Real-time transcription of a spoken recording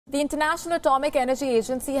The International Atomic Energy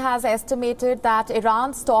Agency has estimated that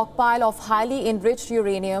Iran's stockpile of highly enriched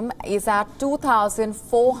uranium is at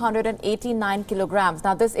 2,489 kilograms.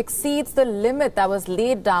 Now, this exceeds the limit that was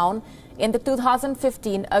laid down in the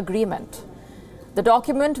 2015 agreement. The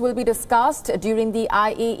document will be discussed during the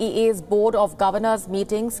IAEA's Board of Governors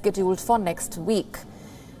meeting scheduled for next week.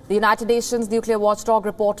 The United Nations nuclear watchdog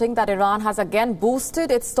reporting that Iran has again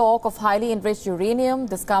boosted its stock of highly enriched uranium.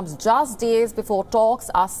 This comes just days before talks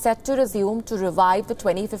are set to resume to revive the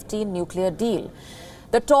 2015 nuclear deal.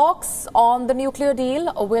 The talks on the nuclear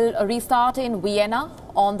deal will restart in Vienna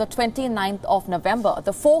on the 29th of November.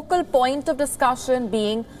 The focal point of discussion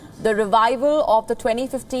being the revival of the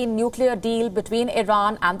 2015 nuclear deal between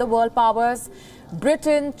Iran and the world powers.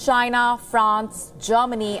 Britain, China, France,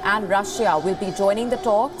 Germany and Russia will be joining the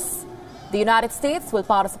talks. The United States will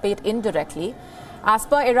participate indirectly. As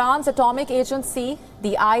per Iran's atomic agency,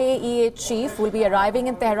 the IAEA chief will be arriving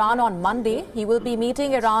in Tehran on Monday. He will be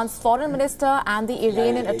meeting Iran's foreign minister and the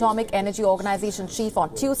Iranian Atomic Energy Organization chief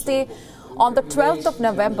on Tuesday. On the 12th of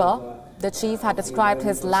November, the chief had described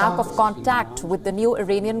his lack of contact with the new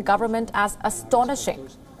Iranian government as astonishing.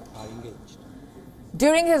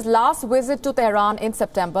 During his last visit to Tehran in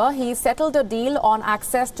September, he settled a deal on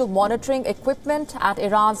access to monitoring equipment at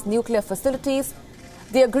Iran's nuclear facilities.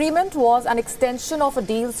 The agreement was an extension of a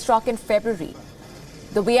deal struck in February.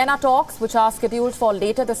 The Vienna talks, which are scheduled for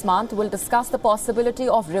later this month, will discuss the possibility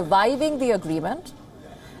of reviving the agreement.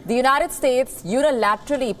 The United States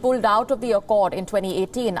unilaterally pulled out of the accord in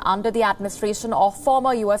 2018 under the administration of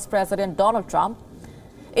former U.S. President Donald Trump.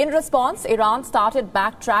 In response, Iran started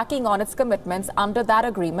backtracking on its commitments under that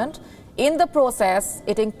agreement. In the process,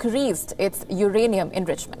 it increased its uranium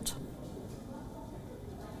enrichment.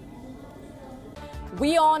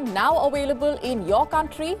 WION now available in your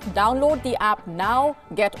country. Download the app now.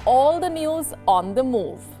 Get all the news on the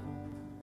move.